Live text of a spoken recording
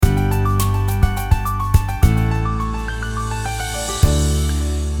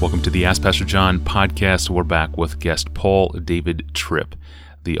Welcome to the Ask Pastor John podcast. We're back with guest Paul David Tripp,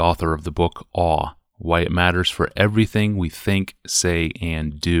 the author of the book Awe, Why It Matters for Everything We Think, Say,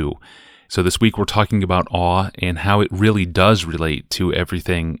 and Do. So this week we're talking about awe and how it really does relate to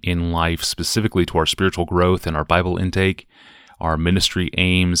everything in life, specifically to our spiritual growth and our Bible intake, our ministry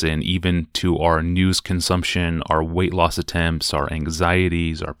aims, and even to our news consumption, our weight loss attempts, our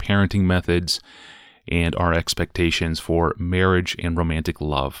anxieties, our parenting methods, and our expectations for marriage and romantic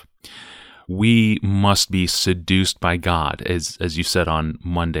love. We must be seduced by God, as you said on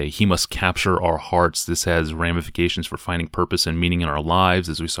Monday. He must capture our hearts. This has ramifications for finding purpose and meaning in our lives,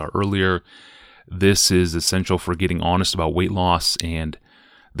 as we saw earlier. This is essential for getting honest about weight loss and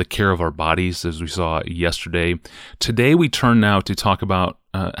the care of our bodies, as we saw yesterday. Today, we turn now to talk about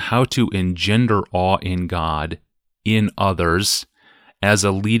how to engender awe in God, in others, as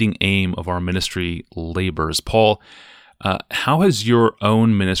a leading aim of our ministry labors. Paul, how has your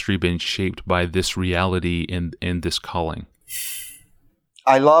own ministry been shaped by this reality in this calling?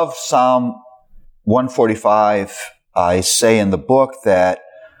 I love Psalm 145. I say in the book that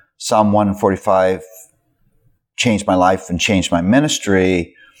Psalm 145 changed my life and changed my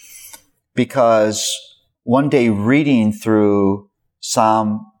ministry because one day reading through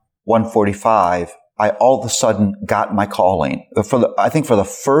Psalm 145, I all of a sudden got my calling. I think for the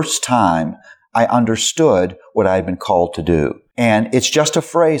first time, I understood what I had been called to do. And it's just a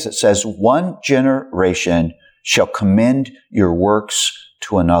phrase that says, one generation shall commend your works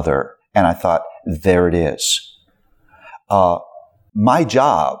to another. And I thought, there it is. My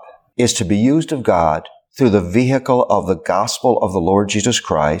job is to be used of God through the vehicle of the gospel of the Lord Jesus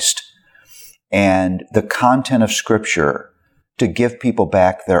Christ and the content of Scripture to give people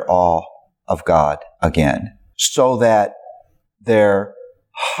back their awe of God again, so that their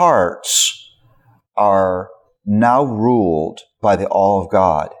hearts are now ruled by the awe of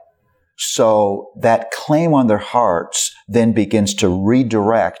God. So that claim on their hearts then begins to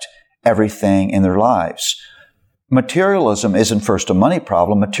redirect everything in their lives. Materialism isn't first a money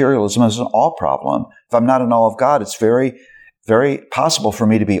problem. Materialism is an awe problem. If I'm not in awe of God, it's very, very possible for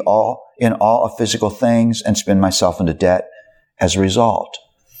me to be in awe of physical things and spin myself into debt as a result.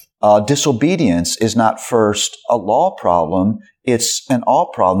 Disobedience is not first a law problem. It's an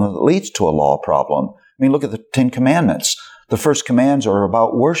awe problem that leads to a law problem. I mean, look at the 10 Commandments. The first commands are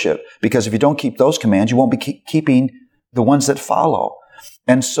about worship, because if you don't keep those commands, you won't be keeping the ones that follow.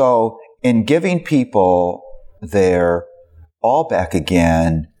 And so in giving people their awe back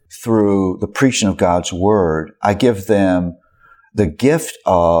again through the preaching of God's Word, I give them the gift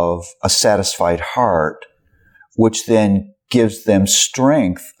of a satisfied heart, which then gives them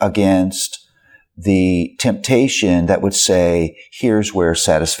strength against the temptation that would say, here's where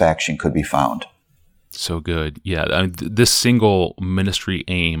satisfaction could be found. So good. Yeah, this single ministry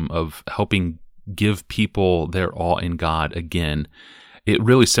aim of helping give people their awe in God again, it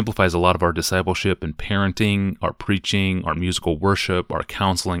really simplifies a lot of our discipleship and parenting, our preaching, our musical worship, our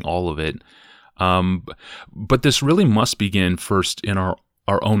counseling, all of it. But this really must begin first in our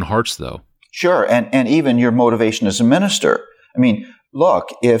own hearts, though. Sure, and even your motivation as a minister. I mean, look,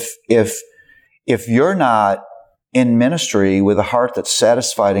 if you're not in ministry with a heart that's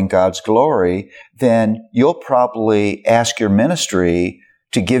satisfied in God's glory, then you'll probably ask your ministry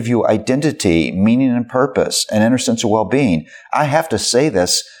to give you identity, meaning and purpose, an inner sense of well-being. I have to say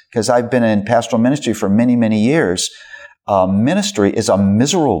this because I've been in pastoral ministry for many, many years. Ministry is a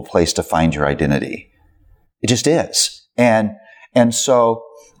miserable place to find your identity. It just is. And so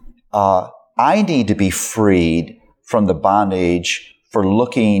I need to be freed from the bondage for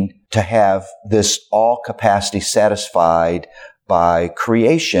looking to have this all capacity satisfied by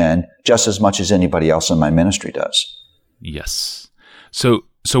creation just as much as anybody else in my ministry does. Yes. So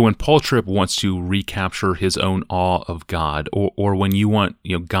when Paul Tripp wants to recapture his own awe of God, or when you want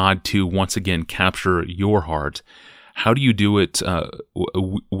God to once again capture your heart, how do you do it?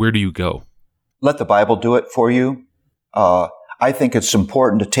 Where do you go? Let the Bible do it for you. I think it's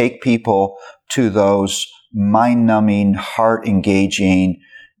important to take people to those mind-numbing, heart-engaging,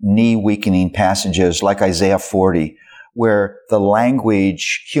 knee-weakening passages like Isaiah 40, where the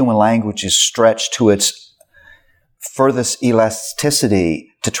language, human language, is stretched to its furthest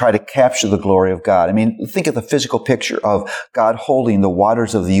elasticity to try to capture the glory of God. I mean, think of the physical picture of God holding the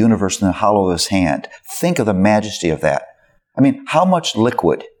waters of the universe in the hollow of His hand. Think of the majesty of that. I mean, how much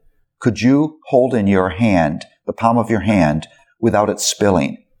liquid could you hold in your hand, the palm of your hand, without it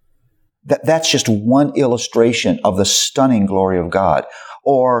spilling? That's just one illustration of the stunning glory of God.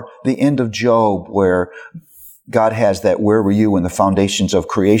 Or the end of Job, where God has that "where were you when the foundations of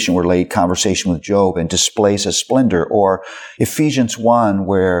creation were laid" conversation with Job and displays his splendor. Or Ephesians 1,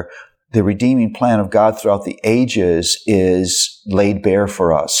 where the redeeming plan of God throughout the ages is laid bare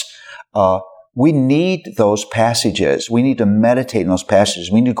for us. We need those passages. We need to meditate on those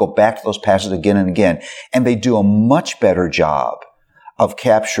passages. We need to go back to those passages again and again. And they do a much better job of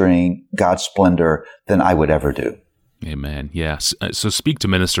capturing God's splendor than I would ever do. Amen. Yes. So speak to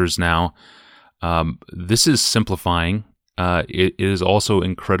ministers now. This is simplifying. It is also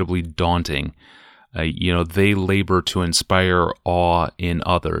incredibly daunting. They labor to inspire awe in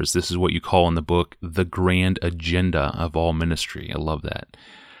others. This is what you call in the book the grand agenda of all ministry. I love that.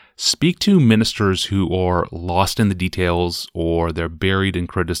 Speak to ministers who are lost in the details, or they're buried in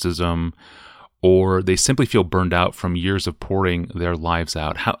criticism, or they simply feel burned out from years of pouring their lives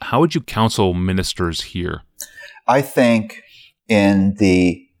out. How would you counsel ministers here? I think in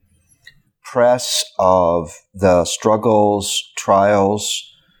the press of the struggles,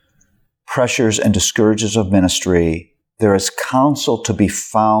 trials, pressures, and discouragements of ministry, there is counsel to be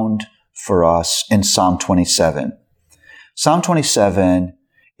found for us in Psalm 27. Psalm 27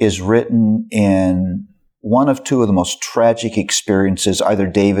 is written in one of two of the most tragic experiences. Either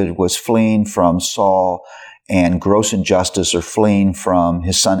David was fleeing from Saul and gross injustice, or fleeing from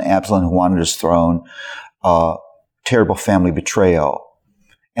his son Absalom, who wanted his throne, terrible family betrayal.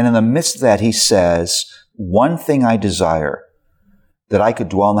 And in the midst of that, he says, "One thing I desire, that I could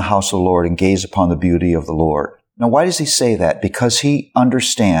dwell in the house of the Lord and gaze upon the beauty of the Lord." Now, why does he say that? Because he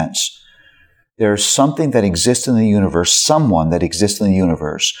understands there's something that exists in the universe, someone that exists in the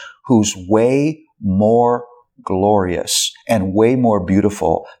universe, who's way more glorious and way more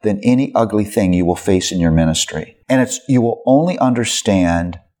beautiful than any ugly thing you will face in your ministry. And you will only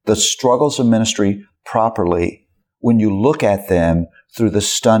understand the struggles of ministry properly when you look at them through the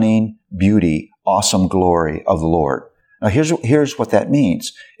stunning beauty, awesome glory of the Lord. Now, here's what that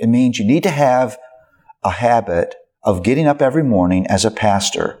means. It means you need to have a habit of getting up every morning as a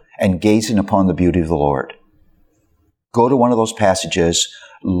pastor and gazing upon the beauty of the Lord. Go to one of those passages.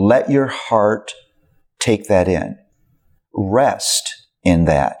 Let your heart take that in. Rest in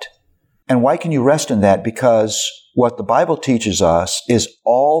that. And why can you rest in that? Because what the Bible teaches us is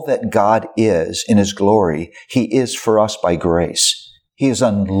all that God is in His glory, He is for us by grace. He has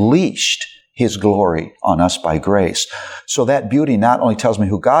unleashed His glory on us by grace. So that beauty not only tells me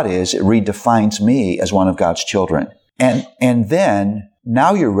who God is, it redefines me as one of God's children. And then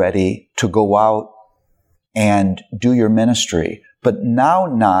now you're ready to go out and do your ministry, but now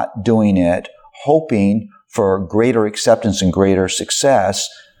not doing it hoping for greater acceptance and greater success.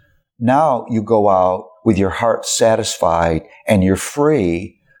 Now you go out with your heart satisfied and you're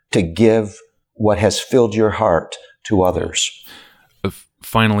free to give what has filled your heart to others.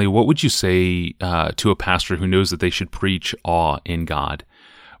 Finally, what would you say to a pastor who knows that they should preach awe in God,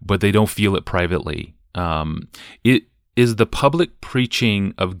 but they don't feel it privately? Is the public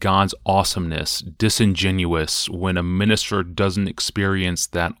preaching of God's awesomeness disingenuous when a minister doesn't experience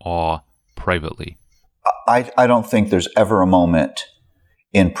that awe privately? I don't think there's ever a moment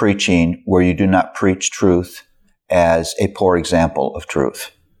in preaching where you do not preach truth as a poor example of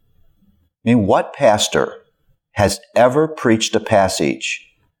truth. I mean, what pastor has ever preached a passage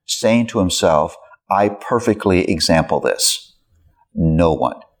saying to himself, "I perfectly example this"? No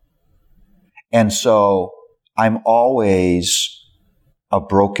one. And so I'm always a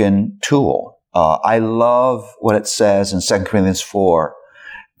broken tool. I love what it says in 2 Corinthians 4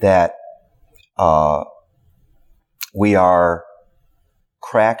 that we are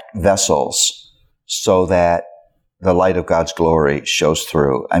cracked vessels so that the light of God's glory shows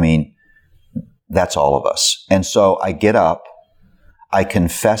through. I mean, that's all of us. And so I get up, I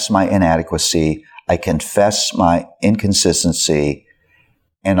confess my inadequacy, I confess my inconsistency,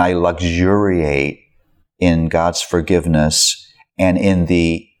 and I luxuriate in God's forgiveness and in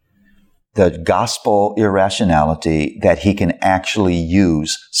the gospel irrationality that He can actually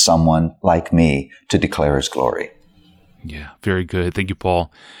use someone like me to declare His glory. Yeah, very good. Thank you,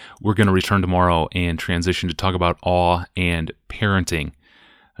 Paul. We're going to return tomorrow and transition to talk about awe and parenting.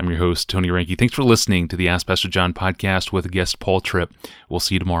 I'm your host, Tony Reinke. Thanks for listening to the Ask Pastor John podcast with guest Paul Tripp. We'll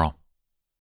see you tomorrow.